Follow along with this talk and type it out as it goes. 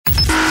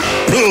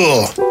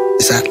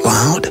Is that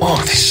loud? Oh,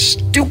 these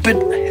stupid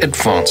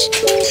headphones.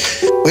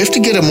 We have to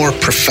get a more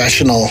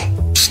professional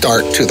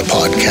start to the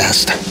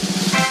podcast.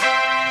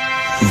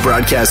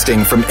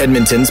 Broadcasting from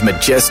Edmonton's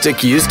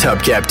majestic used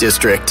hubcap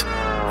district.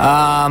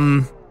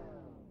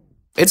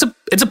 It's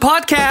a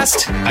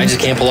podcast. I just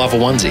can't pull off a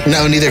onesie.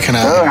 No, neither can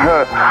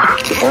I.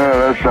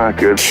 That's not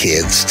good.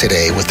 Kids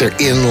today with their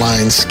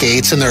inline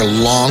skates and their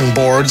long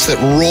boards that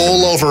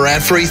roll over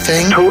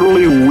everything.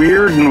 Totally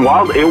weird and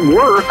wild. It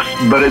works,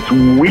 but it's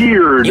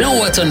weird. You know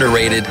what's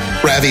underrated?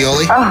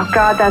 Ravioli? Oh,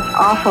 God, that's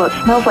awful.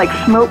 It smells like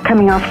smoke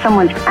coming off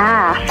someone's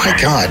ass. My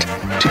God,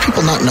 do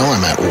people not know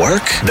I'm at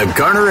work? The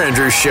Garner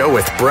Andrews Show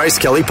with Bryce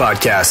Kelly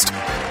Podcast.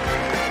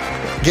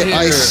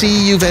 I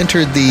see you've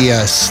entered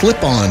the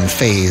slip-on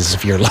phase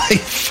of your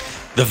life.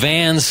 The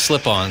Vans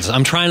slip-ons.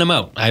 I'm trying them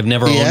out. I've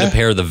never owned a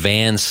pair of the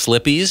Vans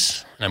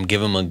slippies, and I'm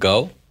giving them a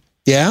go.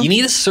 Yeah? You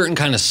need a certain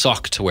kind of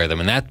sock to wear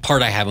them, and that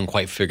part I haven't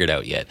quite figured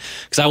out yet.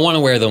 Because I want to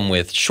wear them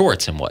with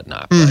shorts and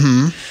whatnot.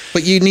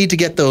 But you need to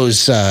get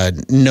those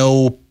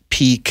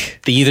no-peak.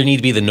 They either need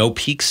to be the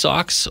no-peak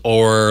socks,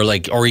 or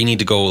you need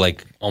to go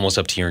like almost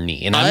up to your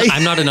knee. And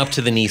I'm not an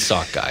up-to-the-knee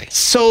sock guy.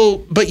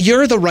 So, but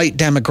you're the right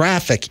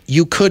demographic.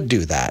 You could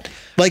do that.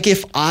 Like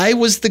if I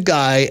was the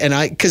guy,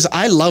 because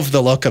I love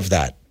the look of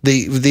that.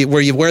 The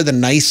where you wear the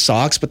nice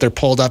socks, but they're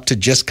pulled up to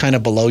just kind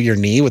of below your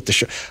knee with the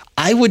shirt.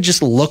 I would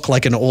just look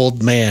like an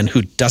old man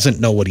who doesn't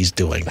know what he's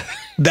doing.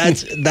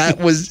 That's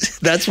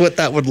what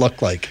that would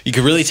look like. You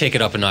could really take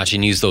it up a notch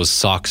and use those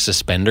sock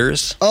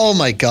suspenders. Oh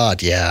my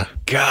God, yeah.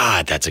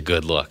 God, that's a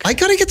good look. I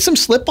gotta get some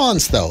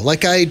slip-ons though.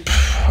 Like I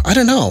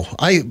don't know.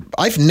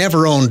 I've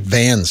never owned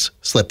Vans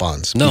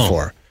slip-ons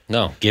before.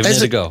 No, giving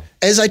it a go.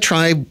 As I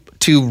try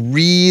to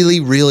really,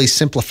 really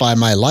simplify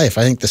my life,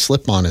 I think the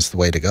slip-on is the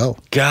way to go.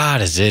 God,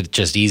 is it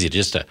just easy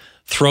just to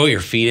throw your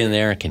feet in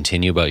there and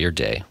continue about your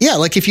day? Yeah,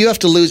 like if you have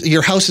to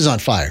your house is on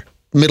fire,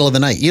 middle of the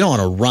night. You don't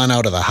want to run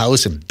out of the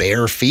house in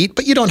bare feet,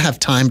 but you don't have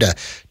time to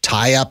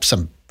tie up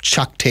some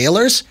Chuck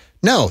Taylors.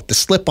 No, the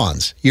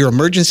slip-ons, your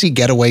emergency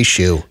getaway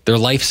shoe. They're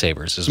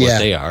lifesavers is what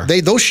they are.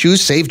 Those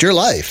shoes saved your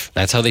life.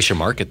 That's how they should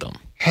market them.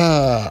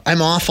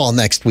 I'm off all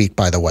next week,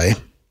 by the way.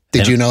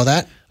 Did you know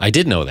that? I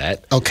did know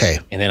that. Okay.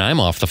 And then I'm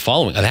off the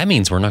following. That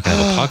means we're not going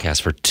to have a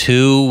podcast for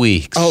 2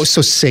 weeks. Oh,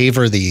 so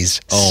savor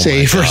these. Oh,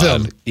 savor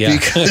them. Yeah.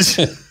 Because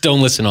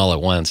Don't listen all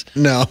at once.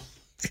 No.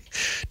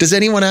 Does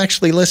anyone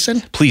actually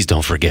listen? Please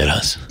don't forget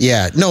us.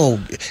 Yeah. No.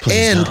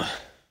 Please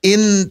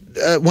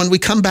don't. When we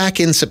come back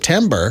in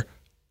September,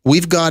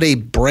 we've got a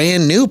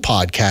brand new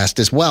podcast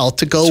as well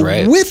to go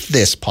with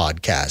this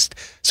podcast.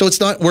 So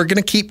we're going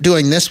to keep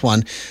doing this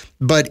one,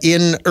 but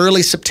in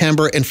early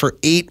September and for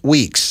 8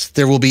 weeks,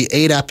 there will be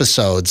 8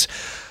 episodes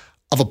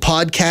of a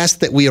podcast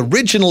that we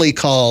originally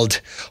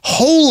called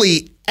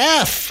Holy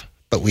F,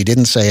 but we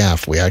didn't say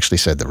F. We actually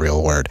said the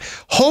real word.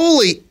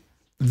 Holy,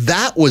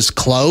 that was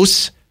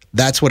close.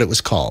 That's what it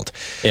was called.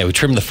 Yeah, we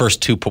trimmed the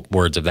first 2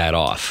 words of that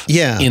off.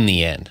 Yeah. In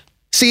the end.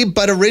 See,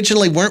 but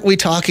originally, weren't we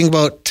talking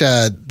about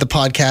the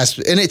podcast,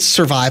 and it's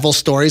survival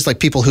stories, like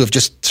people who have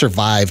just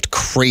survived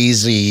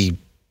crazy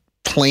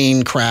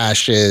plane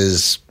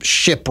crashes,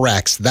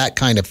 shipwrecks, that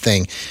kind of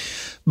thing.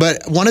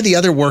 But one of the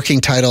other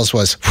working titles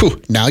was,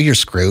 Now You're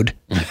Screwed.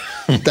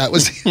 That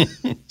was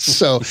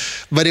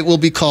but it will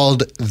be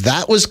called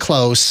That Was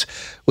Close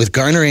with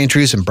Garner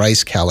Andrews and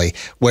Bryce Kelly,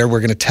 where we're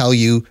going to tell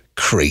you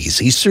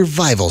crazy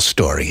survival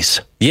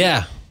stories.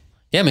 Yeah.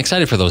 Yeah, I'm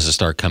excited for those to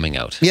start coming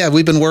out. Yeah,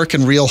 we've been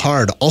working real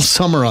hard all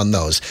summer on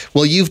those.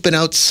 Well, you've been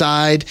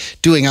outside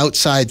doing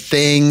outside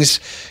things,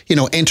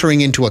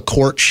 entering into a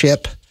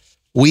courtship.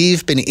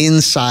 We've been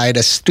inside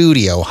a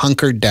studio,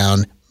 hunkered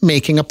down,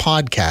 making a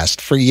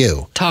podcast for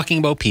you. Talking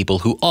about people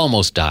who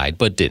almost died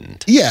but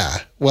didn't. Yeah,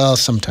 well,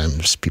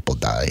 sometimes people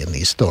die in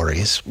these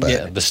stories. But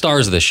yeah, the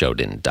stars of the show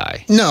didn't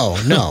die. No.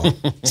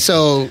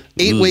 So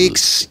 8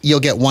 weeks,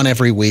 you'll get one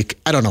every week.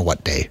 I don't know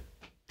what day.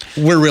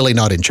 We're really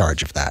not in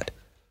charge of that.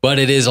 But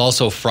it is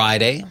also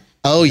Friday.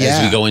 Oh, yeah.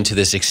 As we go into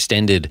this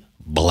extended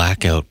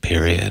blackout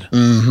period.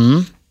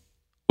 Mm-hmm.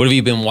 What have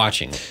you been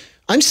watching?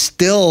 I'm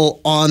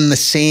still on the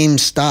same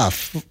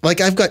stuff.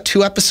 Like, I've got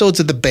 2 episodes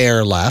of The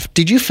Bear left.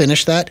 Did you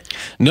finish that?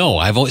 No,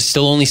 I've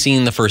still only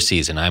seen the first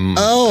season. I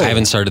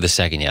haven't started the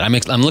second yet.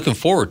 I'm looking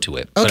forward to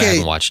it, but I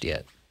haven't watched it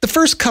yet. The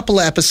first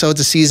couple of episodes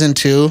of season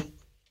 2,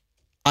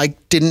 I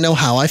didn't know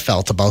how I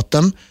felt about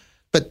them.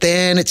 But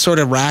then it sort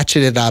of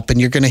ratcheted up,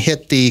 and you're going to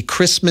hit the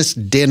Christmas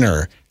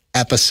dinner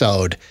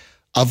episode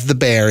of The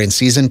Bear in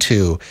season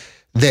 2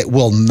 that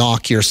will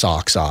knock your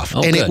socks off.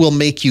 And it will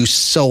make you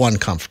so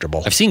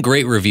uncomfortable. I've seen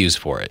great reviews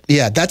for it.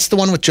 Yeah, that's the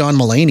one with John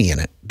Mulaney in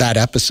it, that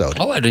episode.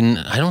 Oh, I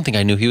don't think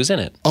I knew he was in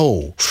it.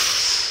 Oh.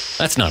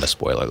 That's not a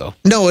spoiler, though.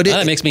 No,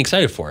 that makes me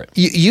excited for it.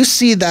 You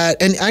see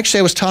that, and actually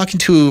I was talking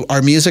to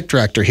our music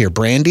director here,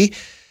 Brandy,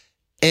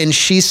 and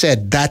she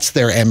said that's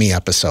their Emmy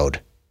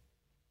episode.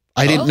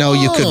 I didn't know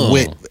you could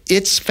win.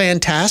 It's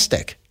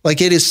fantastic. Like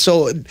it is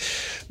so,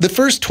 the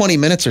first 20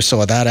 minutes or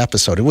so of that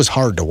episode, it was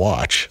hard to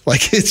watch.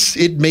 Like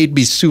it made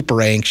me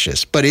super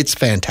anxious, but it's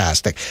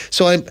fantastic.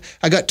 So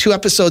I got 2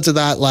 episodes of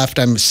that left.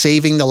 I'm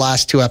saving the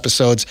last 2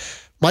 episodes.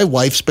 My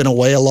wife's been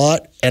away a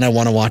lot and I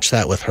want to watch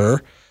that with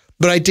her.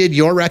 But I did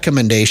your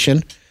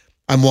recommendation.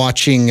 I'm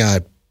watching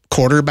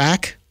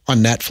Quarterback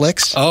on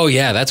Netflix. Oh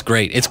yeah, that's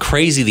great. It's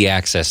crazy the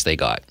access they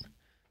got.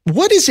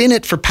 What is in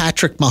it for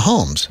Patrick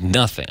Mahomes?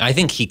 Nothing. I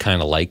think he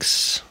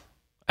likes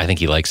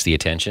the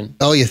attention.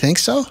 Oh, you think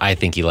so? I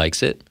think he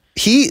likes it.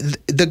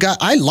 The guy,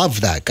 I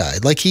love that guy.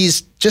 Like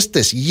he's just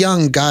this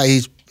young guy.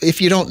 If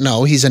you don't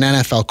know, he's an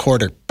NFL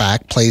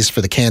quarterback, plays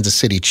for the Kansas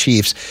City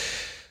Chiefs.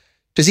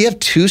 Does he have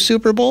 2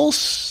 Super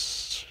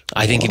Bowls?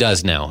 I think he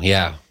does now.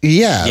 Yeah.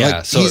 Yeah. Yeah.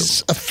 Like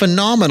he's a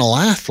phenomenal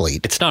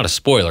athlete. It's not a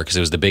spoiler because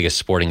it was the biggest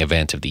sporting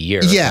event of the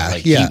year. Yeah.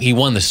 He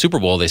won the Super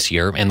Bowl this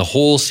year, and the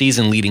whole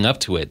season leading up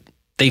to it,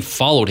 they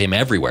followed him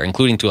everywhere,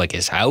 including to like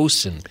his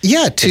house and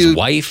his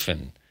wife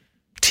and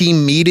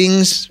team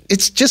meetings.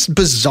 It's just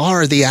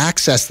bizarre the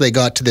access they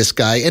got to this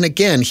guy. And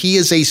again, he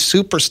is a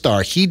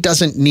superstar. He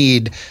doesn't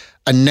need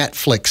a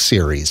Netflix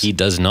series. He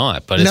does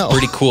not, but it's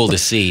pretty cool to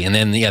see. And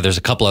then, there's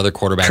a couple other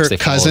quarterbacks Kirk they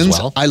follow Cousins,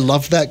 as well. I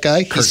love that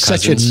guy. Kirk He's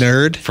such Cousins a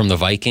nerd. From the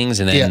Vikings.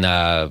 And then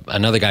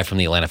another guy from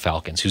the Atlanta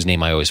Falcons, whose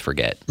name I always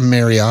forget.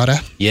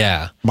 Mariota.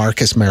 Yeah.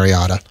 Marcus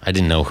Mariota. I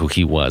didn't know who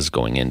he was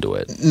going into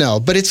it. No,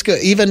 but it's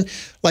good. Even,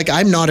 like,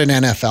 I'm not an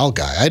NFL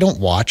guy. I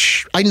don't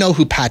watch. I know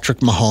who Patrick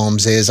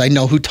Mahomes is. I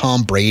know who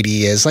Tom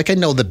Brady is. Like, I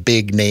know the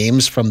big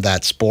names from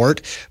that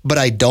sport, but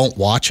I don't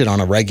watch it on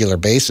a regular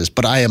basis.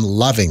 But I am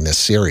loving this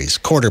series,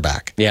 Quarterback.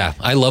 Yeah,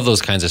 I love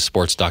those kinds of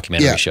sports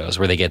documentary shows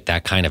where they get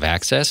that kind of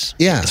access.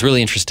 Yeah. It's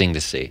really interesting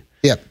to see.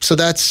 Yeah, so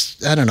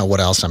I don't know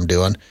what else I'm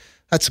doing.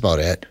 That's about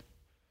it.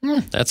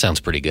 That sounds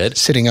pretty good.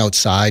 Sitting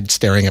outside,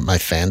 staring at my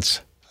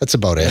fence. That's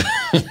about it.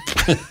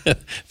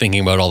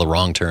 Thinking about all the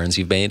wrong turns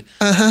you've made.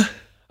 Uh-huh.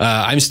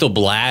 I'm still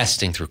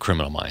blasting through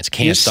Criminal Minds.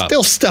 You're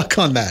still stuck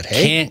on that,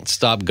 hey? Can't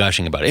stop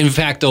gushing about it. In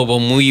fact, though,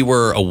 when we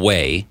were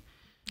away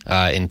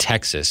in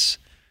Texas,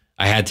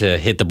 I had to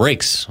hit the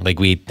brakes. Like,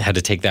 we had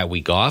to take that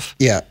week off.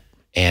 Yeah.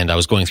 And I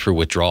was going through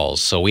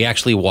withdrawals. So we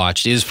actually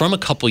watched, it was from a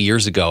couple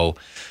years ago.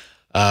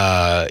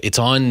 It's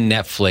on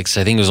Netflix.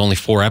 I think it was only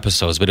 4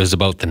 episodes, but it was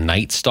about the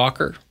Night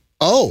Stalker.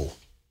 Oh.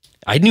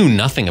 I knew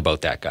nothing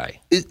about that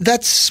guy.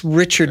 That's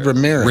Richard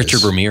Ramirez.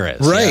 Richard Ramirez.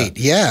 Right,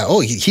 yeah. Oh,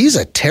 he's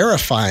a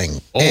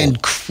terrifying and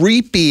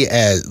creepy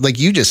like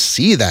you just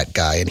see that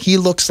guy and he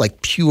looks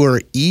like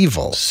pure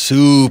evil.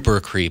 Super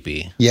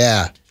creepy.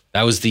 Yeah.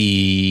 That was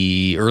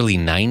the early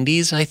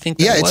 90s, I think.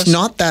 Yeah, it's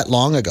not that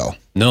long ago.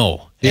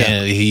 No. Yeah.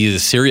 And he's a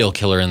serial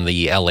killer in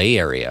the LA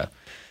area.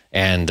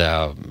 And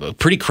a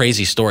pretty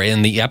crazy story.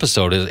 And the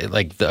episode,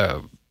 like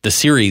the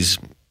series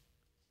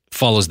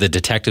follows the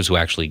detectives who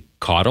actually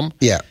caught him.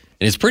 Yeah.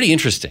 And it's pretty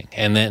interesting.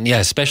 And then,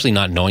 especially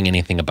not knowing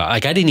anything about,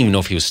 like, I didn't even know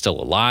if he was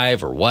still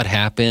alive or what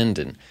happened.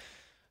 And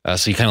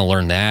so you kind of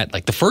learn that.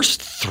 Like, the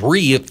first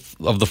 3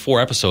 of the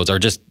 4 episodes are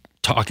just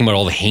talking about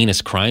all the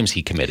heinous crimes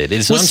he committed.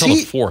 It's not until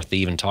the 4th they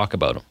even talk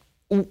about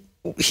him.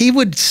 He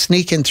would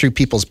sneak in through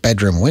people's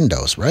bedroom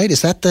windows, right?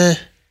 Is that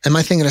am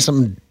I thinking of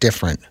something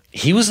different?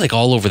 He was like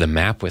all over the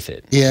map with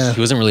it. Yeah. He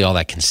wasn't really all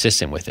that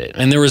consistent with it.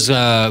 And there was,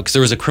 because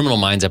there was a Criminal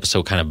Minds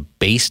episode kind of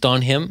based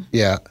on him.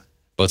 Yeah.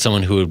 About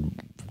someone who would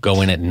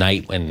go in at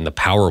night when the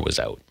power was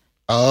out.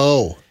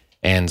 Oh.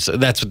 And so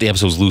that's what the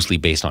episode was loosely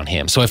based on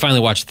him. So I finally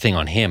watched the thing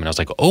on him and I was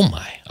like, oh my,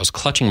 I was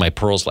clutching my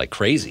pearls like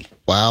crazy.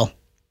 Wow.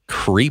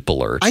 Creep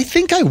alert. I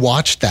think I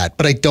watched that,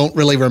 but I don't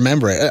really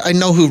remember it. I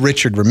know who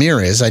Richard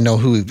Ramirez is. I know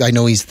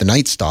he's the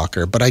Night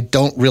Stalker, but I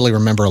don't really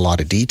remember a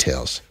lot of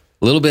details.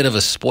 A little bit of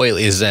a spoil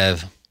is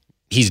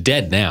he's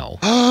dead now,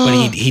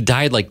 but he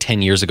died like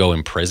 10 years ago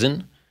in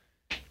prison,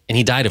 and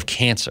he died of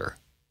cancer.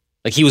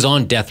 Like, he was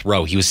on death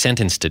row. He was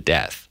sentenced to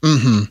death,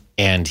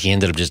 and he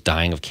ended up just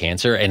dying of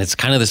cancer. And it's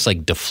kind of this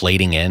like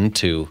deflating end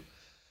to.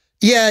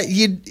 Yeah,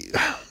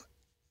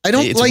 I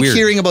don't like weird.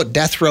 hearing about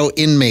death row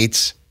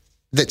inmates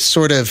that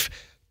sort of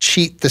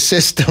cheat the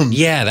system.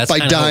 Yeah, that's by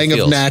kind of how it dying of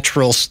feels.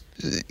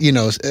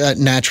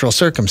 natural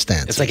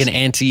circumstances. It's like an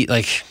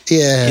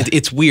yeah,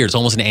 it's weird. It's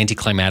almost an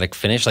anticlimactic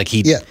finish. Like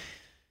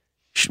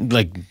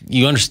like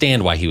you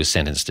understand why he was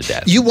sentenced to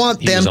death. You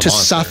want them to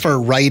suffer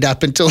right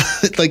up until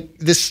like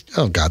this.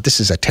 Oh God, this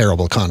is a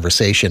terrible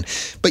conversation.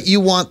 But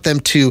you want them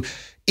to,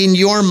 in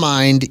your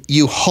mind,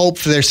 you hope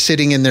they're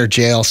sitting in their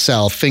jail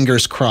cell,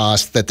 fingers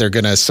crossed that they're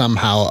going to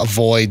somehow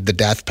avoid the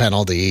death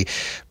penalty.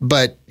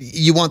 But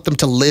you want them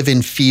to live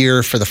in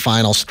fear for the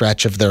final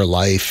stretch of their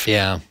life.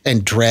 Yeah.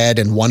 And dread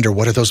and wonder,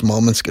 what are those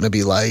moments going to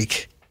be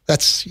like?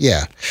 That's,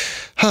 yeah.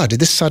 Did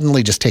this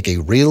suddenly just take a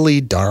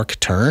really dark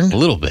turn? A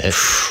little bit.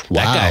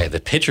 Wow. That guy, the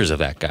pictures of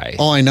that guy.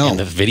 Oh, I know. And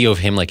the video of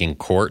him like in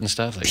court and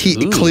stuff. Like, he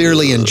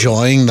clearly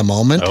enjoying the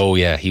moment. Oh,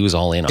 yeah. He was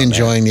all in on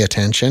enjoying the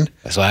attention.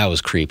 So that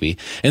was creepy.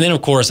 And then,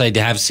 of course,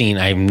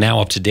 I'm now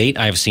up to date.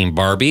 I've seen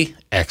Barbie.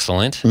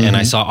 Excellent. And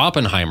I saw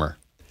Oppenheimer.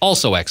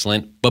 also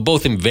excellent, but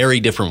both in very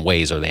different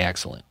ways are they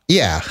excellent.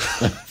 Yeah.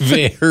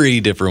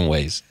 Very different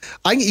ways.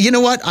 You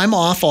know what? I'm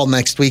off all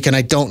next week and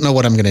I don't know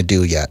what I'm going to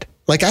do yet.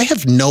 Like I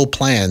have no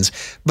plans,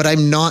 but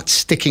I'm not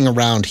sticking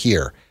around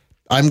here.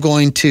 I'm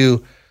going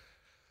to,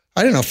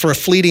 I don't know, for a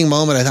fleeting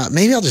moment, I thought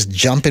maybe I'll just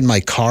jump in my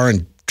car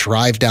and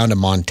drive down to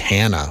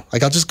Montana.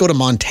 Like I'll just go to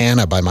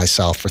Montana by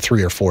myself for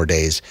 3 or 4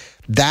 days.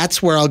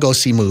 That's where I'll go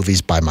see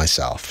movies by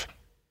myself.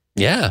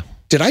 Yeah.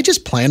 Did I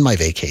just plan my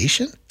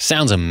vacation?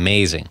 Sounds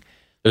amazing.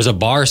 There's a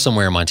bar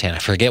somewhere in Montana. I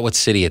forget what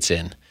city it's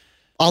in.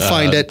 I'll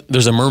find it.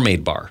 There's a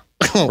mermaid bar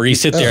where you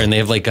sit there and they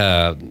have like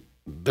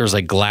there's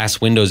like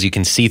glass windows you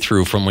can see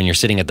through from when you're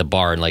sitting at the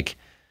bar and like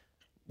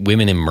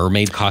women in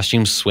mermaid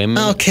costumes swim.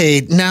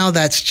 Okay, now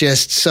that's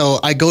just, so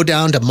I go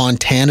down to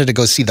Montana to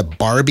go see the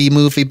Barbie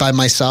movie by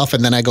myself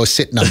and then I go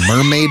sit in a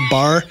mermaid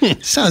bar.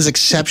 Sounds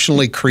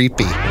exceptionally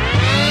creepy.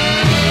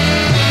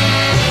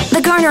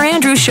 The Garner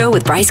Andrews Show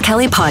with Bryce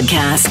Kelly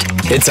Podcast.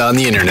 It's on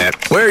the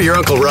internet, where your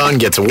Uncle Ron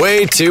gets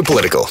way too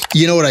political.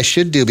 You know what I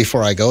should do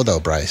before I go, though,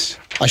 Bryce?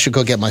 I should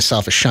go get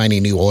myself a shiny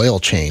new oil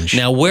change.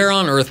 Now, where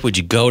on earth would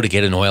you go to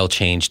get an oil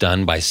change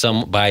done by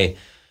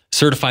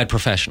certified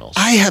professionals?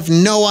 I have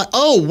no...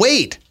 Oh,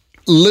 wait.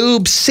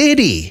 Lube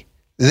City.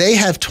 They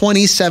have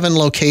 27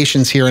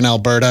 locations here in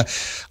Alberta.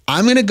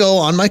 I'm going to go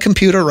on my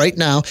computer right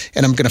now,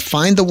 and I'm going to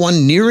find the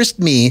one nearest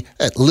me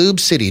at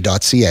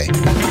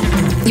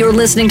lubecity.ca. You're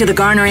listening to the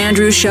Garner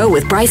Andrews Show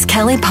with Bryce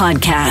Kelly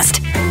Podcast.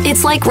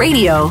 It's like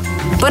radio,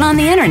 but on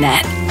the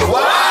internet.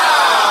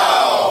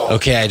 Wow!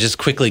 Okay, I just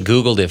quickly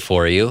Googled it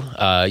for you.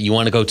 You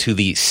want to go to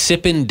the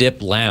Sip and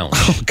Dip Lounge.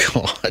 Oh,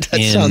 God.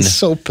 That sounds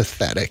so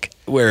pathetic.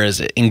 Where is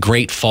it? In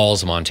Great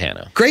Falls,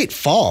 Montana. Great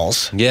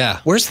Falls?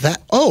 Yeah. Where's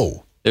that?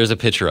 Oh. There's a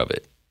picture of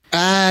it.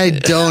 I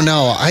don't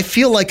know. I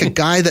feel like a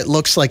guy that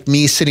looks like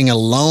me sitting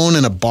alone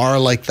in a bar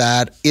like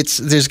that,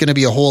 there's going to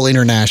be a whole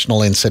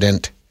international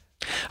incident.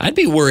 I'd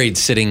be worried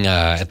sitting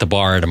at the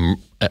bar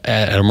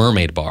at a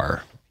mermaid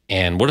bar,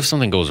 and what if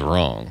something goes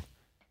wrong,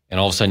 and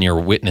all of a sudden you're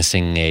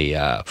witnessing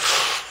an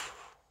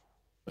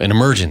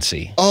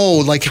emergency?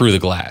 Oh, like through the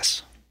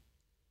glass.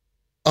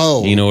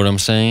 Oh, you know what I'm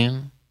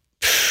saying?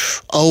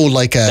 Oh,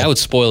 like that would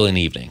spoil an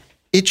evening.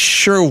 It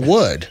sure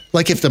would.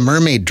 Like if the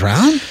mermaid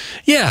drowned?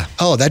 Yeah.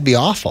 Oh, that'd be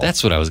awful.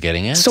 That's what I was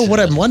getting at. So what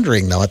I'm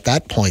wondering though, at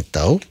that point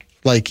though,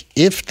 like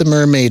if the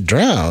mermaid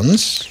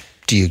drowns,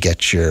 do you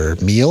get your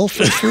meal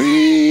for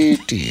free?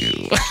 Do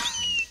you?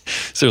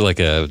 Is there like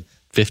a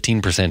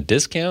 15%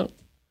 discount?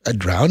 A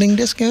drowning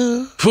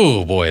discount?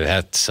 Oh boy,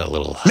 that's a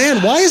little...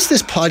 Man, why is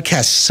this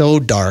podcast so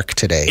dark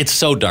today? It's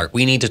so dark.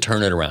 We need to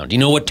turn it around. You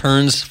know what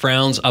turns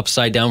frowns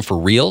upside down for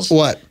reals?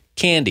 What?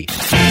 Candy.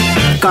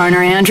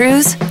 Garner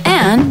Andrews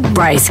and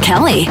Bryce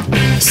Kelly.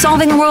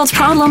 Solving the world's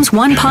problems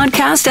one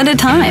podcast at a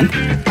time.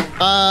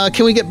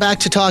 Can we get back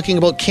to talking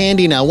about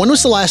candy now? When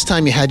was the last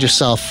time you had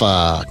yourself,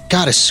 a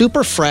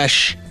super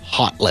fresh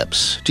Hot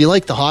Lips? Do you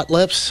like the Hot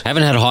Lips?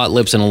 Haven't had Hot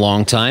Lips in a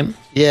long time.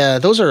 Yeah,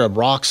 those are a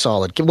rock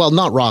solid. Well,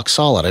 not rock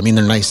solid. I mean,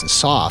 they're nice and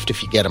soft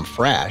if you get them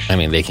fresh. I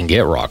mean, they can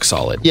get rock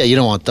solid. Yeah, you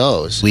don't want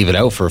those. Leave it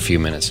out for a few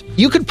minutes.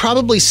 You could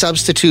probably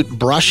substitute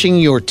brushing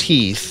your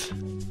teeth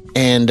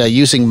and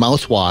using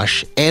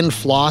mouthwash and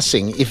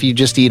flossing if you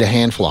just eat a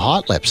handful of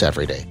Hot Lips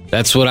every day.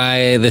 That's what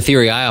the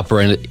theory I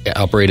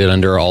operated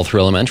under all through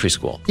elementary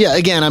school. Yeah,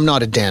 again, I'm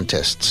not a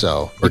dentist,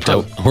 so...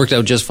 Worked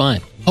out just fine.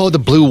 Oh, the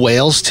blue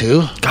whales,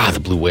 too? God, the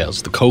blue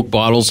whales. The Coke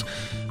bottles.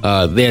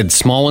 They had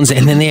small ones,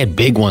 and then they had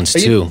big ones,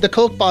 too. The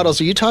Coke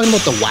bottles, are you talking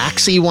about the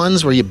waxy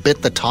ones where you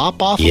bit the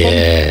top off of them?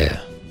 Yeah.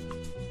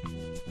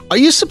 Are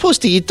you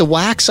supposed to eat the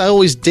wax? I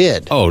always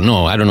did. Oh,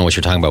 no, I don't know what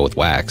you're talking about with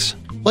wax.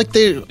 Like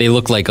they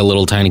look like a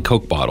little tiny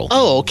Coke bottle.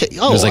 Oh, okay.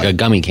 Oh, it was like a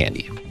gummy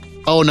candy.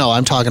 Oh, no,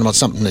 I'm talking about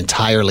something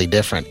entirely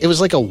different. It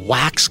was like a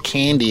wax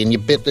candy, and you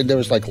bit there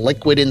was like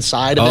liquid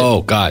inside of it.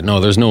 Oh, God, no,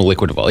 there's no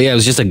liquid involved. Yeah, it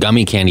was just a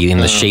gummy candy in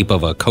the shape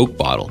of a Coke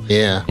bottle.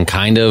 Yeah. And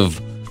kind of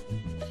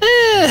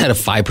had a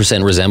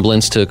 5%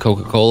 resemblance to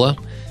Coca-Cola.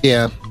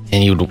 Yeah.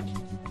 And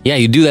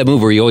you'd do that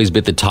move where you always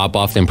bit the top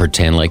off and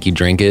pretend like you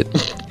drink it.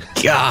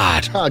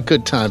 God. Oh,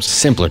 good times.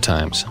 Simpler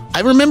times. I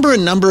remember a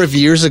number of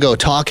years ago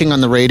talking on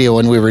the radio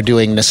when we were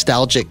doing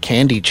nostalgic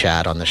candy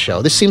chat on the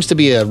show. This seems to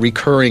be a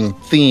recurring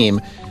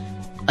theme.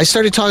 I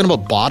started talking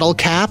about bottle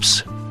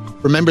caps.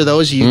 Remember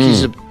those?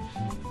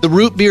 The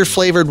root beer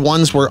flavored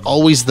ones were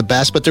always the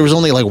best, but there was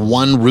only like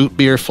one root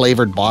beer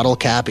flavored bottle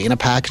cap in a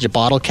package of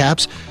bottle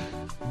caps.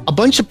 A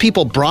bunch of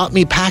people brought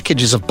me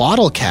packages of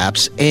bottle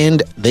caps,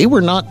 and they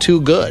were not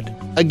too good.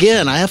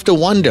 Again, I have to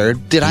wonder,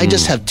 did I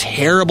just have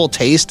terrible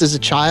taste as a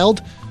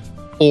child,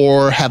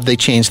 or have they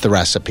changed the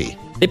recipe?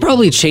 They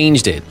probably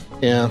changed it.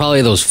 Yeah.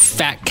 Probably those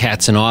fat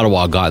cats in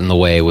Ottawa got in the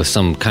way with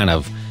some kind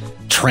of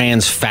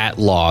trans fat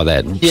law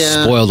that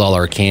spoiled all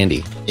our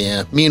candy.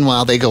 Yeah.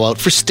 Meanwhile, they go out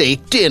for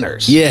steak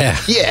dinners. Yeah.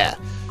 Yeah.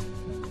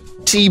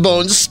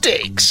 T-bone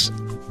steaks.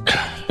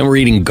 And we're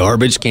eating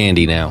garbage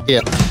candy now.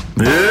 Yeah.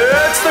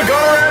 It's the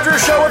Garner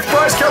Andrews Show with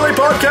Bryce Kelly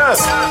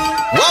Podcast.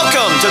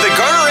 Welcome to the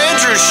Garner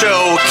Andrews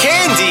Show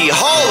Candy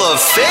Hall of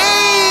Fame.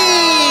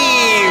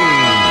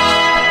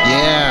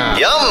 Yeah.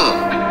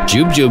 Yum.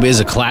 Jube is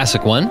a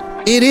classic one.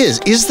 It is.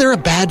 Is there a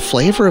bad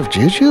flavor of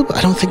jujube? I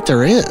don't think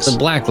there is. The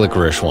black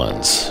licorice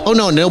ones. Oh,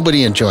 no,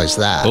 nobody enjoys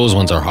that. Those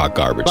ones are hot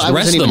garbage. Well, the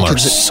rest of them are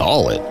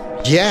solid.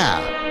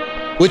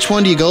 Yeah. Which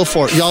one do you go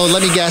for? Y'all,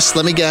 let me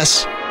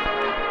guess.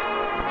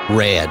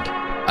 Red.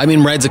 I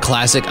mean, red's a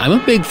classic. I'm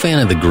a big fan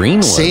of the green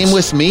ones. Same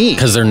with me.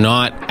 Because they're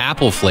not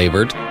apple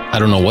flavored. I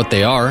don't know what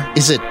they are.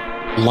 Is it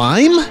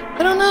lime?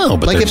 I don't know,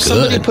 but like they're if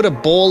somebody good. put a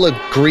bowl of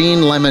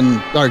green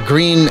lemon or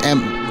green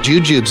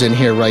jujubes in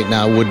here right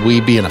now, would we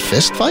be in a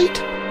fist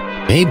fight?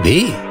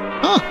 Maybe.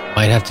 Huh.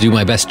 Might have to do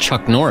my best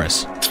Chuck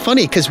Norris. It's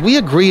funny because we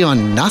agree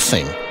on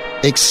nothing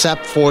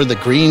except for the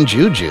green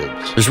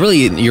jujubes. There's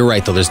really, you're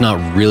right though, there's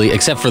not really,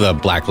 except for the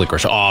black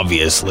licorice,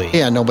 obviously.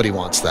 Yeah, nobody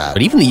wants that.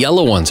 But even the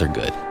yellow ones are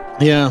good.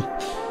 Yeah.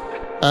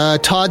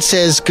 Todd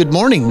says, good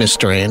morning,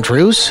 Mr.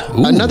 Andrews.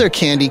 Ooh. Another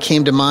candy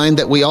came to mind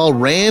that we all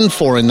ran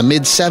for in the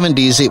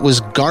mid-'70s. It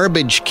was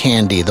garbage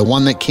candy, the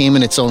one that came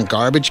in its own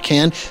garbage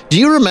can. Do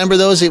you remember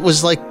those? It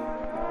was like,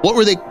 what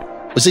were they?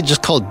 Was it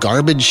just called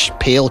garbage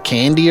pail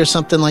candy or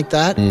something like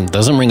that?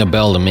 Doesn't ring a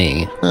bell to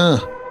me.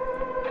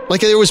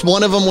 Like there was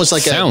one of them was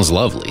like Sounds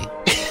lovely.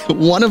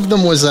 One of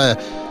them was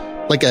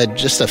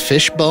just a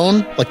fish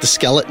bone, like the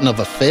skeleton of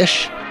a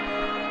fish.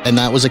 And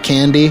that was a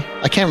candy.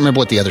 I can't remember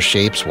what the other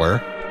shapes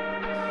were.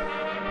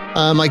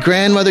 My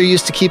grandmother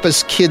used to keep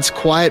us kids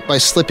quiet by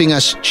slipping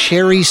us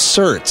cherry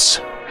certs.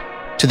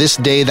 To this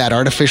day, that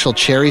artificial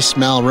cherry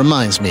smell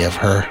reminds me of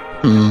her.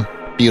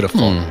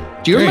 Beautiful.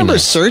 Do you remember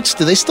certs?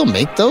 Do they still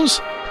make those?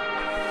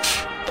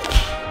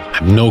 I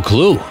have no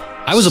clue.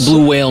 I was a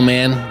blue whale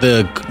man.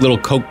 The little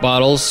Coke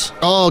bottles.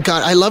 Oh,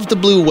 God. I love the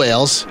blue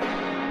whales.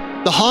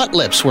 The hot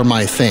lips were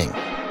my thing.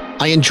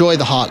 I enjoy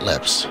the hot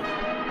lips.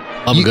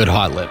 I'm a good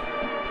hot lip.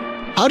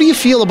 How do you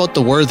feel about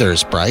the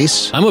Werthers,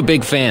 Bryce? I'm a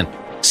big fan.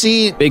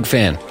 See, big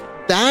fan.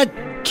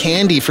 That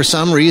candy, for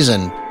some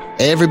reason,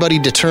 everybody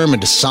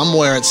determined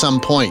somewhere at some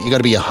point, you got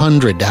to be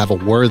 100 to have a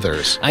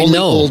Werther's. I Only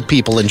know. Old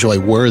people enjoy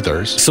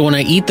Werther's. So when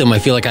I eat them, I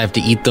feel like I have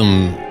to eat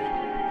them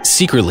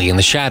secretly in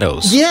the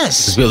shadows.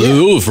 Yes. It's like,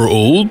 oh, for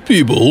old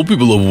people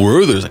love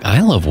Werther's. Like,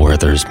 I love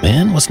Werther's,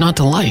 man. What's not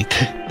to like?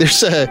 There's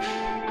the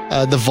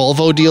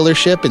Volvo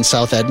dealership in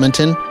South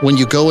Edmonton. When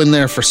you go in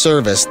there for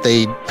service,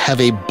 they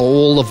have a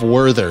bowl of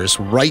Werther's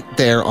right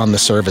there on the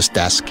service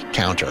desk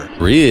counter.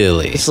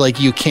 Really? It's like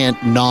you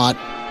can't not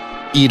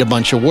eat a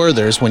bunch of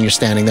Werther's when you're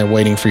standing there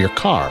waiting for your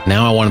car.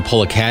 Now I want to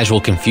pull a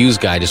casual,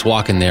 confused guy, just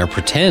walk in there,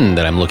 pretend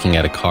that I'm looking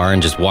at a car,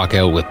 and just walk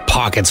out with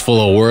pockets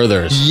full of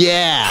Werther's.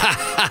 Yeah.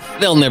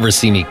 They'll never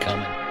see me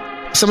coming.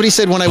 Somebody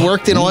said when I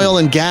worked in oil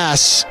and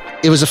gas,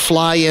 it was a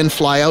fly-in,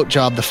 fly-out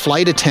job. The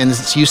flight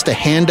attendants used to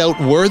hand out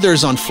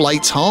Werther's on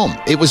flights home.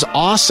 It was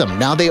awesome.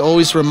 Now they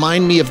always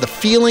remind me of the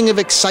feeling of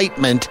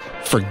excitement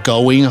for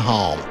going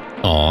home.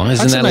 Oh,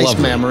 isn't That's that a nice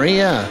lovely? memory,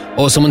 yeah.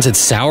 Oh, someone said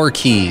sour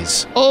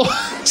keys. Oh,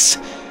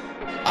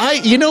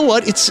 you know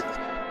what?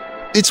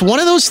 It's one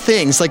of those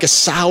things, like a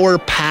Sour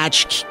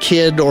Patch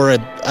Kid or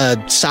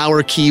a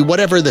Sour Key,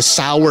 whatever the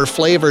sour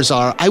flavors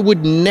are. I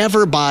would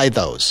never buy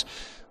those.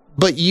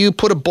 But you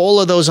put a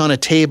bowl of those on a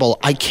table,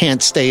 I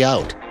can't stay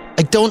out.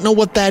 I don't know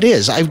what that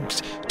is. I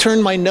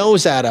turn my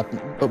nose at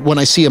it when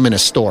I see them in a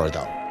store,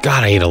 though.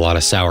 God, I ate a lot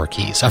of sour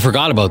keys. I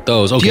forgot about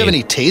those. Okay. Do you have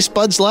any taste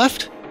buds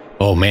left?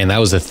 Oh, man, that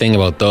was the thing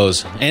about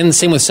those. And the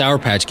same with Sour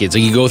Patch Kids.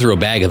 Like, you go through a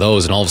bag of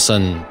those, and all of a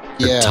sudden,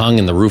 your tongue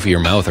and the roof of your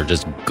mouth are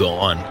just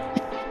gone.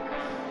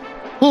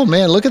 Oh,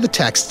 man, look at the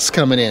texts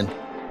coming in.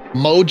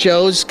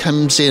 Mojo's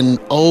comes in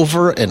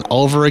over and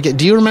over again.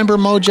 Do you remember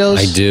Mojo's?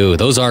 I do.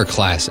 Those are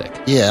classic.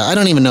 Yeah, I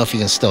don't even know if you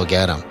can still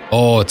get them.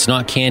 Oh, it's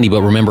not candy,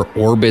 but remember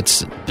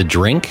Orbit's the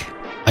drink?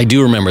 I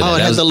do remember that. Oh, it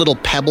That had was the little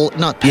pebble,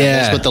 not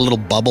pebbles, but the little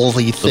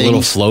bubbly thing. the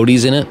little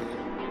floaties in it.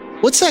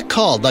 What's that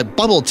called? Like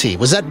bubble tea.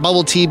 Was that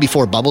bubble tea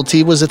before bubble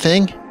tea was a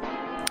thing?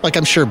 Like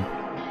I'm sure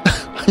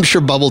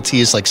bubble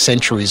tea is like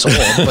centuries old,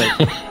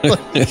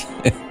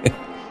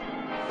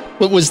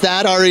 but was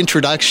that our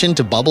introduction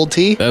to bubble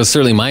tea? That was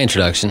certainly my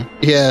introduction.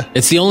 Yeah.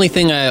 It's the only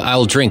thing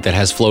I'll drink that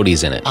has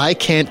floaties in it. I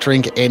can't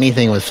drink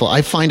anything with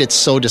I find it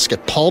so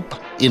disgusting. Pulp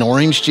in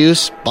orange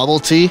juice, bubble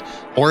tea,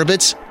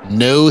 Orbit's,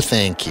 no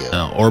thank you.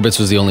 No, Orbit's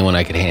was the only one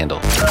I could handle.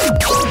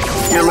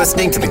 You're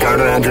listening to the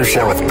Garner Andrews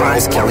Show with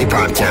Bryce Kelly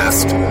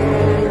Podcast.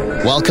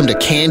 Welcome to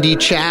Candy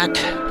Chat.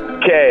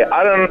 Okay,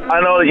 I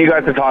know that you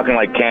guys are talking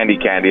like candy.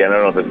 I don't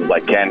know if this is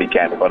like candy,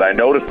 but I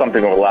noticed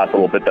something over the last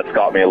little bit that's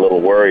got me a little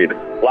worried.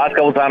 Last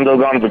couple times I've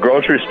gone to the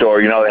grocery store,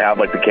 you know, they have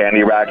like the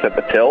candy racks at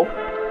the till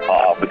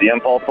for the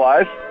impulse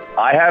buys.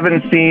 I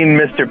haven't seen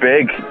Mr.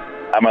 Big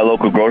at my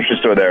local grocery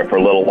store there for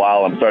a little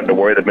while. I'm starting to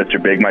worry that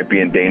Mr. Big might be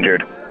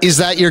endangered. Is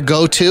that your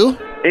go-to?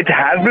 It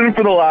has been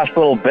for the last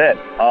little bit.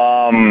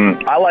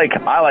 I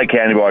like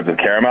candy bars with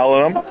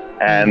caramel in them,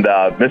 and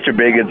Mr.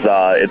 Big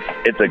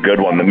it's a good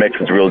one. The mix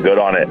is real good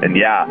on it, and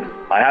yeah,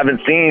 I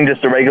haven't seen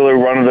just a regular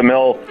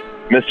run-of-the-mill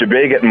Mr.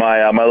 Big at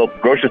my local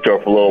grocery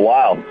store for a little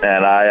while,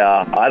 and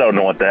I don't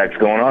know what the heck's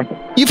going on.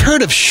 You've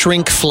heard of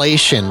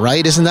shrinkflation,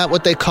 right? Isn't that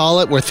what they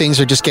call it, where things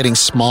are just getting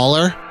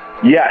smaller?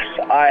 Yes,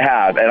 I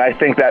have, and I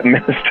think that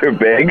Mr.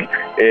 Big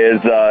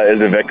is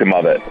a victim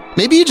of it.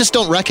 Maybe you just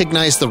don't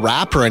recognize the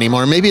rapper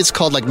anymore. Maybe it's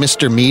called like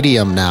Mr.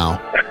 Medium now.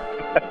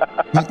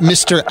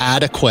 Mr.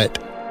 Adequate.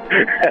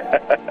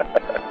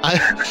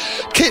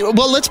 Okay,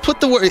 well, let's put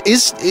the word.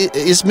 Is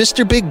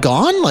Mr. Big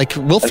gone? Like,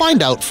 we'll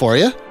find out for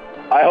you.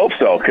 I hope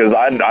so, because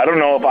I don't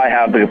know if I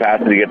have the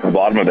capacity to get to the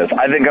bottom of this.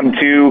 I think I'm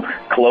too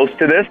close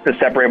to this to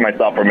separate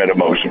myself from it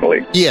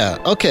emotionally. Yeah,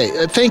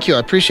 okay. Thank you. I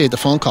appreciate the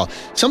phone call.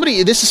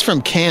 This is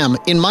from Cam.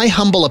 In my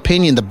humble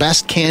opinion, the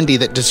best candy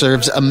that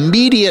deserves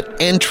immediate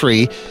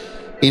entry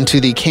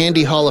into the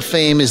Candy Hall of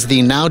Fame is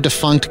the now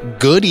defunct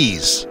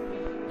Goodies.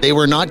 They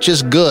were not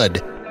just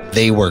good,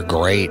 they were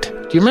great.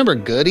 Do you remember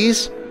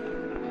Goodies?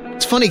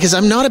 It's funny because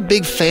I'm not a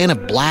big fan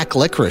of black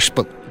licorice,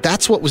 but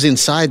that's what was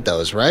inside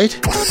those, right?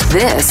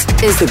 This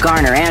is the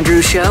Garner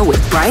Andrews Show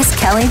with Bryce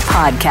Kelly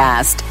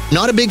Podcast.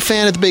 Not a big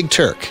fan of the Big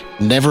Turk.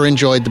 Never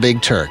enjoyed the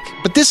Big Turk.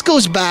 But this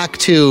goes back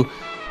to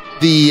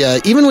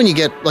the, even when you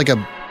get like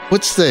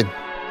what's the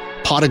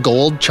pot of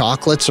gold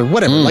chocolates or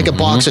whatever, like a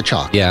box of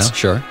chocolates. Yeah,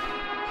 sure.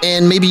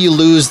 And maybe you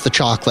lose the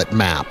chocolate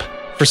map.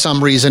 For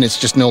some reason, it's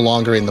just no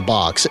longer in the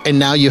box. And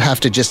now you have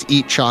to just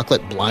eat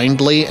chocolate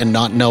blindly and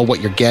not know what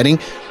you're getting.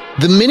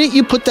 The minute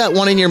you put that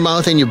one in your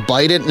mouth and you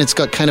bite it and it's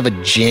got kind of a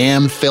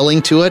jam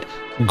filling to it,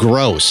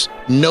 gross.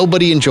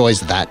 Nobody enjoys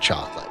that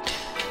chocolate.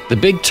 The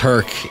Big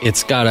Turk,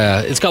 it's got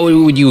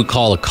what you would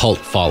call a cult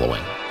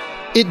following.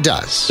 It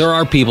does. There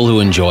are people who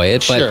enjoy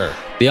it, but Sure.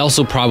 they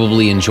also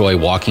probably enjoy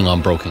walking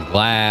on broken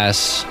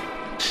glass.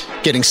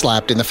 Getting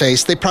slapped in the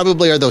face. They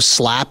probably are those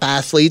slap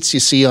athletes you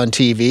see on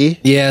TV.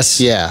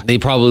 Yes. Yeah. They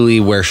probably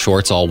wear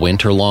shorts all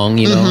winter long,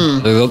 you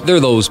know? They're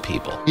those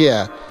people.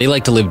 Yeah. They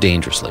like to live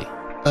dangerously.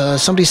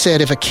 Somebody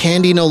said if a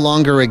candy no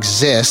longer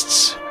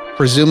exists,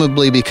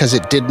 presumably because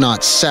it did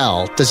not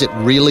sell, does it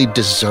really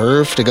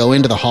deserve to go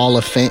into the Hall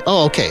of Fame?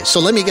 Oh, okay. So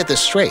let me get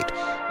this straight.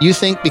 You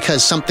think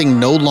because something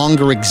no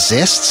longer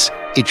exists,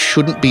 it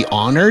shouldn't be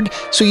honored?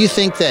 So you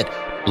think that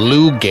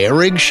Lou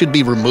Gehrig should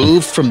be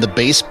removed from the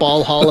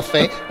Baseball Hall of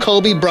Fame?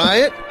 Kobe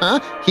Bryant,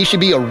 he should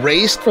be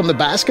erased from the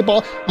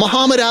basketball?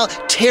 Muhammad Ali,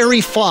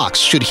 Terry Fox,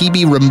 should he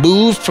be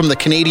removed from the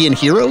Canadian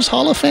Heroes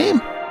Hall of Fame?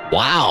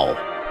 Wow.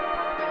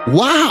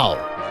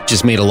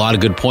 Just made a lot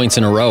of good points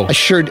in a row. I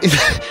sure did.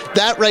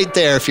 That right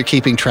there, if you're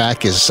keeping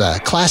track, is a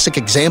classic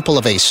example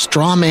of a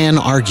straw man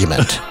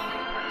argument.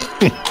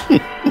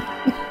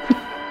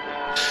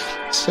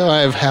 So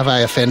have I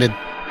offended?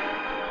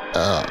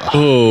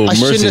 I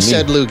shouldn't have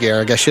said Lou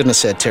Gehrig. I shouldn't have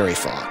said Terry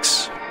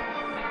Fox.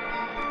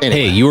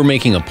 Anyway, Hey, you were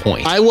making a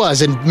point. I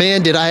was, and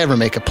man, did I ever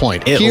make a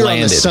point. It Here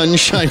landed. on the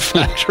Sunshine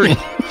Factory.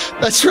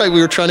 That's right. We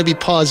were trying to be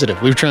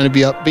positive. We were trying to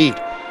be upbeat.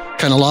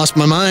 Kind of lost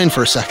my mind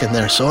for a second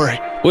there. Sorry.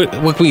 What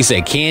can we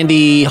say?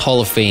 Candy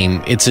Hall of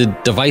Fame. It's a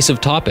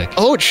divisive topic.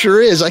 Oh, it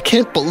sure is. I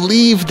can't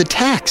believe the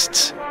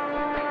texts.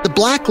 The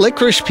black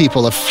licorice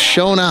people have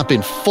shown up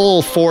in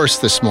full force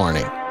this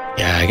morning.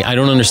 Yeah, I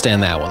don't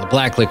understand that one. The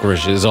black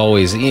licorice is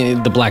always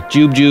the black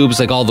jubes,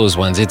 like all those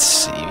ones.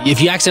 It's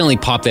if you accidentally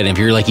pop that in, if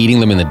you're like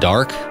eating them in the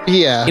dark,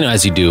 Yeah.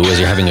 as you do as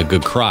you're having a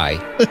good cry,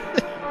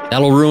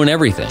 that'll ruin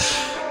everything.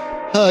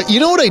 You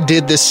know what I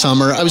did this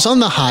summer? I was on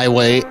the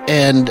highway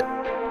and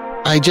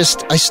I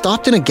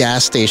stopped in a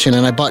gas station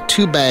and I bought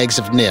 2 bags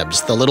of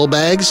nibs, the little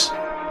bags.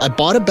 I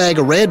bought a bag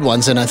of red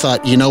ones and I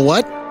thought, you know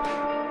what?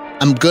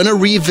 I'm going to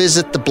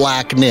revisit the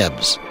black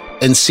nibs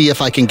and see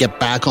if I can get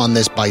back on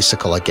this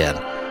bicycle again.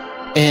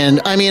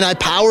 And I mean, I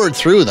powered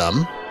through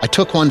them. I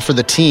took one for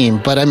the team,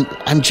 but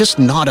I'm just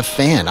not a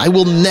fan. I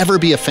will never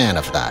be a fan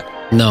of that.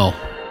 No,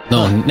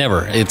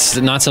 never. It's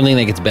not something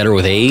that gets better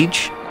with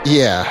age.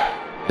 Yeah.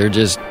 They're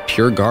just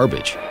pure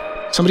garbage.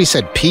 Somebody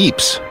said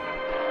Peeps.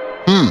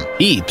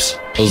 Peeps.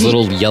 Those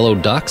little yellow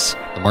ducks,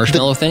 the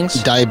marshmallow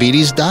things.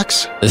 Diabetes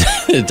ducks?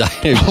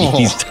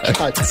 Diabetes ducks.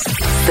 God.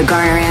 The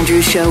Garner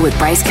Andrews Show with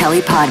Bryce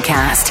Kelly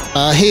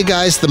Podcast. Hey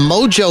guys, the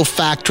Mojo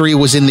factory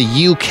was in the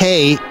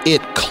UK.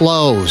 It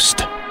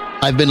closed.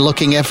 I've been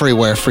looking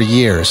everywhere for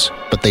years,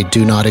 but they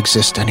do not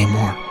exist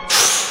anymore.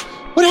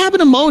 What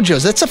happened to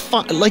Mojos? That's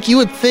like you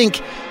would think,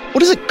 what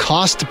does it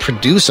cost to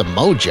produce a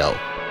Mojo?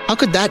 How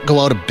could that go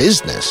out of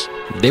business?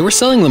 They were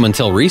selling them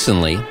until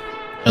recently.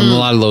 And a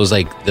lot of those,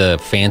 like the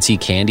fancy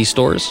candy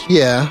stores.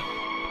 Yeah.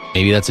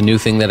 Maybe that's a new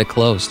thing that it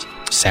closed.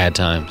 Sad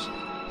times.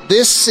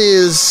 This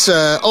is,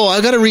 I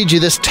got to read you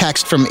this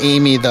text from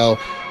Amy, though.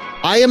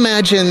 I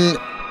imagine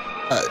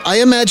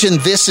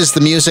this is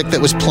the music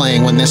that was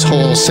playing when this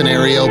whole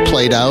scenario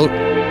played out.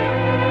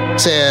 It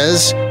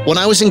says, when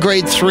I was in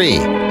grade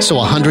 3, so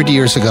 100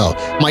 years ago,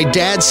 my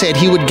dad said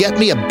he would get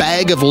me a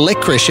bag of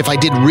licorice if I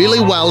did really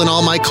well in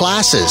all my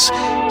classes.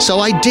 So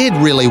I did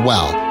really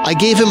well. I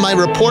gave him my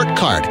report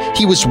card.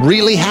 He was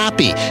really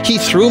happy. He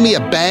threw me a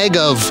bag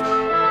of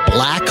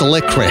black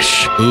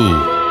licorice.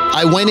 Ooh.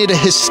 I went into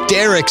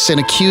hysterics and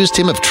accused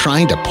him of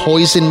trying to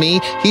poison me.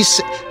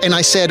 And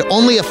I said,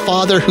 only a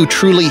father who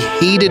truly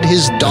hated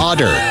his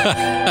daughter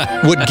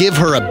would give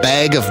her a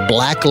bag of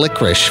black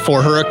licorice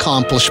for her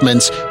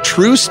accomplishments.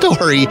 True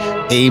story,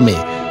 Amy.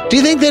 Do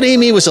you think that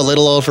Amy was a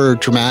little over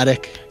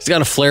dramatic? She's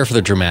got a flair for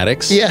the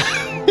dramatics. Yeah.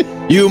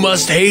 You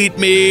must hate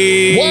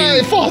me.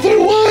 Why, Father,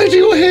 why do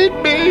you hate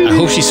me? I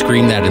hope she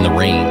screamed that in the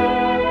rain.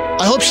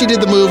 I hope she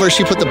did the move where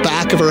she put the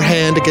back of her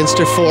hand against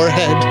her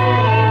forehead.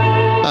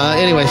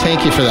 Anyway,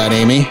 thank you for that,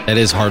 Amy. That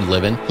is hard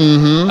living.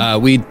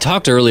 Mm-hmm. We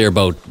talked earlier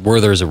about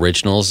Werther's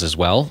Originals as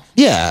well.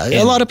 Yeah,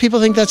 a lot of people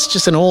think that's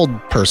just an old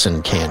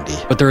person candy.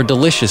 But they're a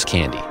delicious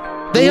candy.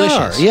 They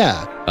Delicious. are,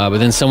 yeah. But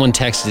then someone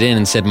texted in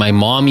and said, my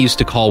mom used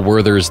to call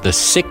Werther's the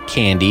sick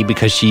candy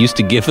because she used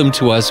to give them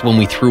to us when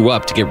we threw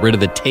up to get rid of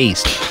the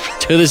taste.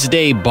 To this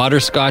day,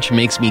 butterscotch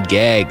makes me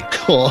gag.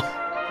 Cool.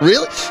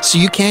 Really? So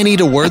you can't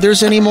eat a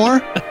Werther's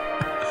anymore?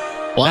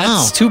 Wow.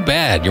 That's too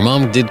bad. Your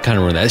mom did kind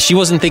of ruin that. She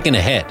wasn't thinking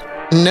ahead.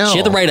 No. She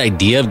had the right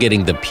idea of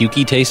getting the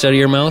pukey taste out of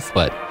your mouth,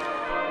 but...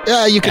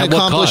 Yeah, you can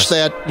accomplish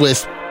that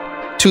with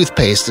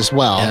toothpaste as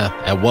well.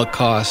 Yeah, at what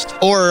cost?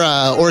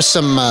 Or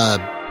some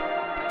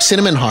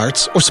cinnamon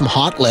hearts or some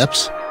Hot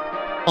Lips.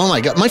 Oh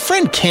my God. My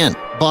friend Kent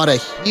bought a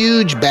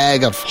huge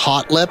bag of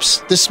Hot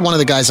Lips. This is one of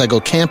the guys I go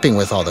camping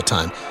with all the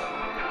time.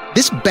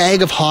 This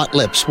bag of Hot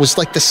Lips was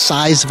like the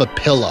size of a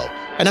pillow.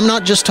 And I'm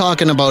not just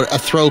talking about a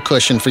throw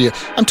cushion for you.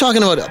 I'm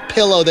talking about a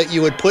pillow that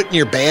you would put in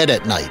your bed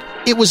at night.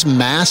 It was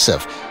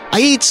massive. I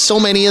ate so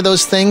many of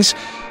those things,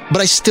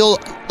 but I still,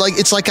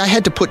 it's like I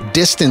had to put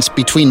distance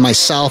between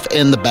myself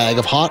and the bag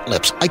of Hot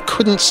Lips. I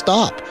couldn't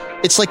stop.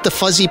 It's like the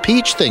fuzzy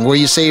peach thing where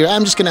you say,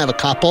 I'm just going to have a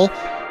couple.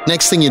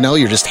 Next thing you know,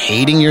 you're just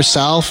hating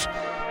yourself.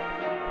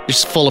 You're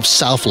just full of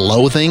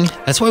self-loathing.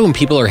 That's why when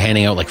people are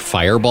handing out like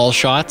fireball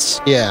shots,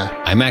 yeah,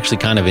 I'm actually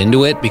kind of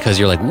into it because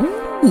you're like,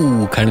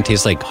 ooh, kind of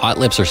tastes like Hot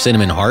Lips or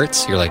cinnamon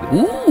hearts. You're like,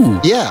 ooh.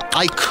 Yeah,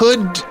 I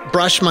could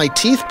brush my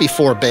teeth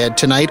before bed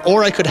tonight,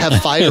 or I could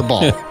have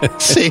Fireball.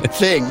 Same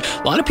thing.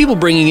 A lot of people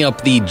bringing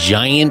up the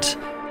giant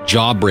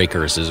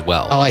jawbreakers as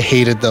well. Oh, I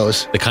hated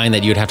those. The kind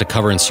that you'd have to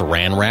cover in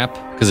saran wrap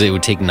because it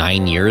would take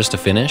 9 years to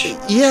finish.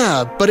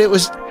 Yeah, but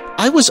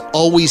I was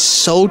always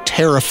so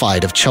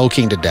terrified of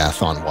choking to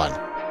death on one.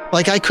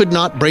 Like, I could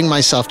not bring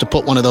myself to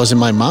put one of those in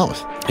my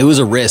mouth. It was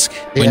a risk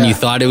when you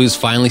thought it was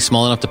finally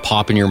small enough to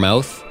pop in your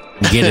mouth.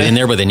 You get it in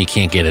there, but then you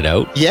can't get it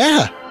out.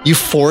 Yeah, you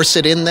force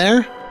it in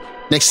there.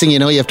 Next thing you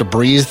know, you have to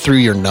breathe through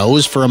your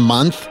nose for a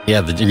month.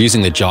 Yeah, you're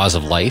using the jaws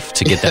of life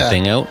to get that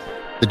thing out.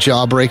 The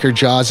jawbreaker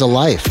jaws of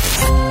life.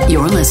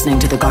 You're listening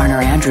to the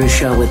Garner Andrews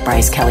Show with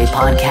Bryce Kelly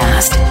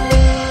Podcast.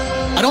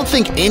 I don't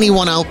think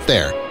anyone out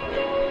there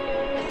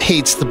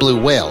hates the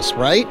blue whales,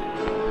 right?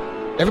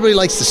 Everybody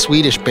likes the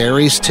Swedish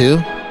berries too.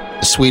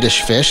 The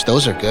Swedish fish,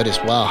 those are good as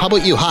well. How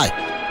about you? Hi.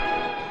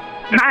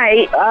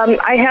 Hi.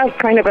 I have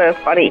kind of a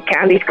funny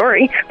candy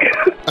story.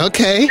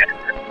 Okay.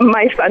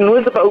 My son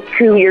was about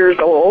 2 years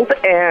old,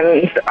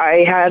 and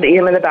I had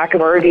him in the back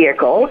of our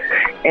vehicle,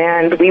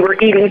 and we were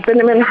eating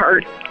cinnamon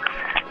hearts,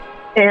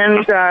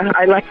 and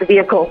I left the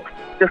vehicle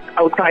just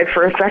outside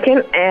for a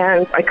second,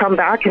 and I come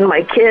back, and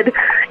my kid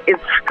is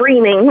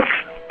screaming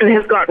and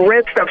has got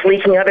red stuff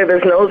leaking out of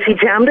his nose. He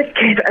jammed a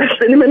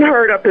cinnamon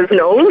heart up his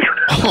nose,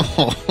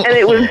 and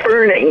it was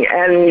burning,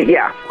 and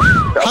yeah.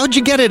 So how'd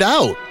you get it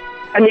out?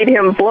 I made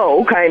him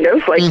blow, kind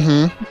of, like...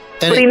 Mm-hmm.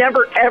 But he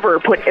never, ever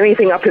put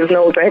anything up his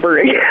nose ever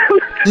again.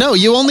 No,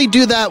 you only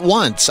do that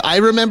once. I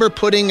remember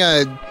putting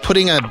a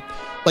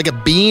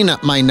bean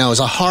up my nose,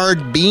 a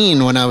hard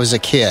bean when I was a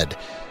kid.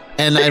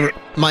 And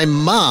my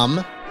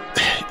mom,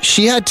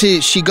 she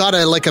got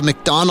a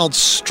McDonald's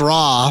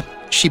straw.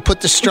 She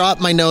put the straw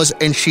up my nose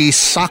and she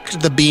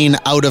sucked the bean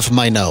out of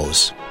my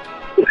nose.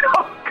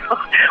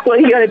 Well,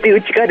 you got to do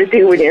what you got to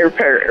do when you're a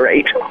parent,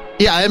 right?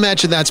 Yeah, I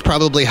imagine that's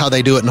probably how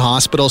they do it in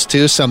hospitals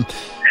too.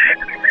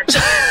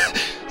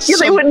 Yeah,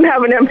 they wouldn't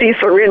have an empty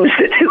syringe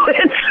to do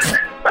it.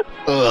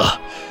 Ugh.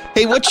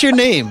 Hey, what's your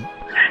name?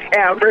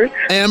 Amber.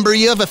 Amber,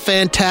 you have a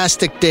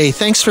fantastic day.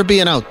 Thanks for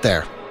being out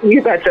there.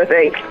 You betcha,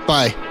 thanks.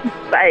 Bye.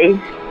 Bye.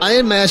 I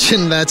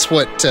imagine that's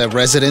what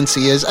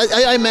residency is.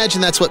 I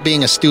imagine that's what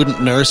being a student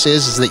nurse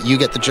is that you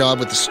get the job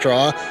with the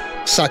straw,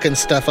 sucking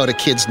stuff out of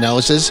kids'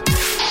 noses.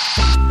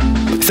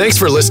 Thanks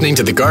for listening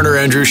to the Garner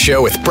Andrews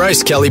Show with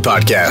Bryce Kelly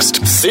Podcast.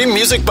 Theme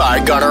music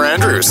by Garner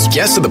Andrews.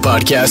 Guests of the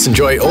podcast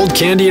enjoy old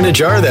candy in a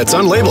jar that's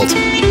unlabeled.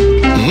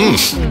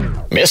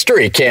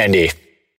 Mystery candy.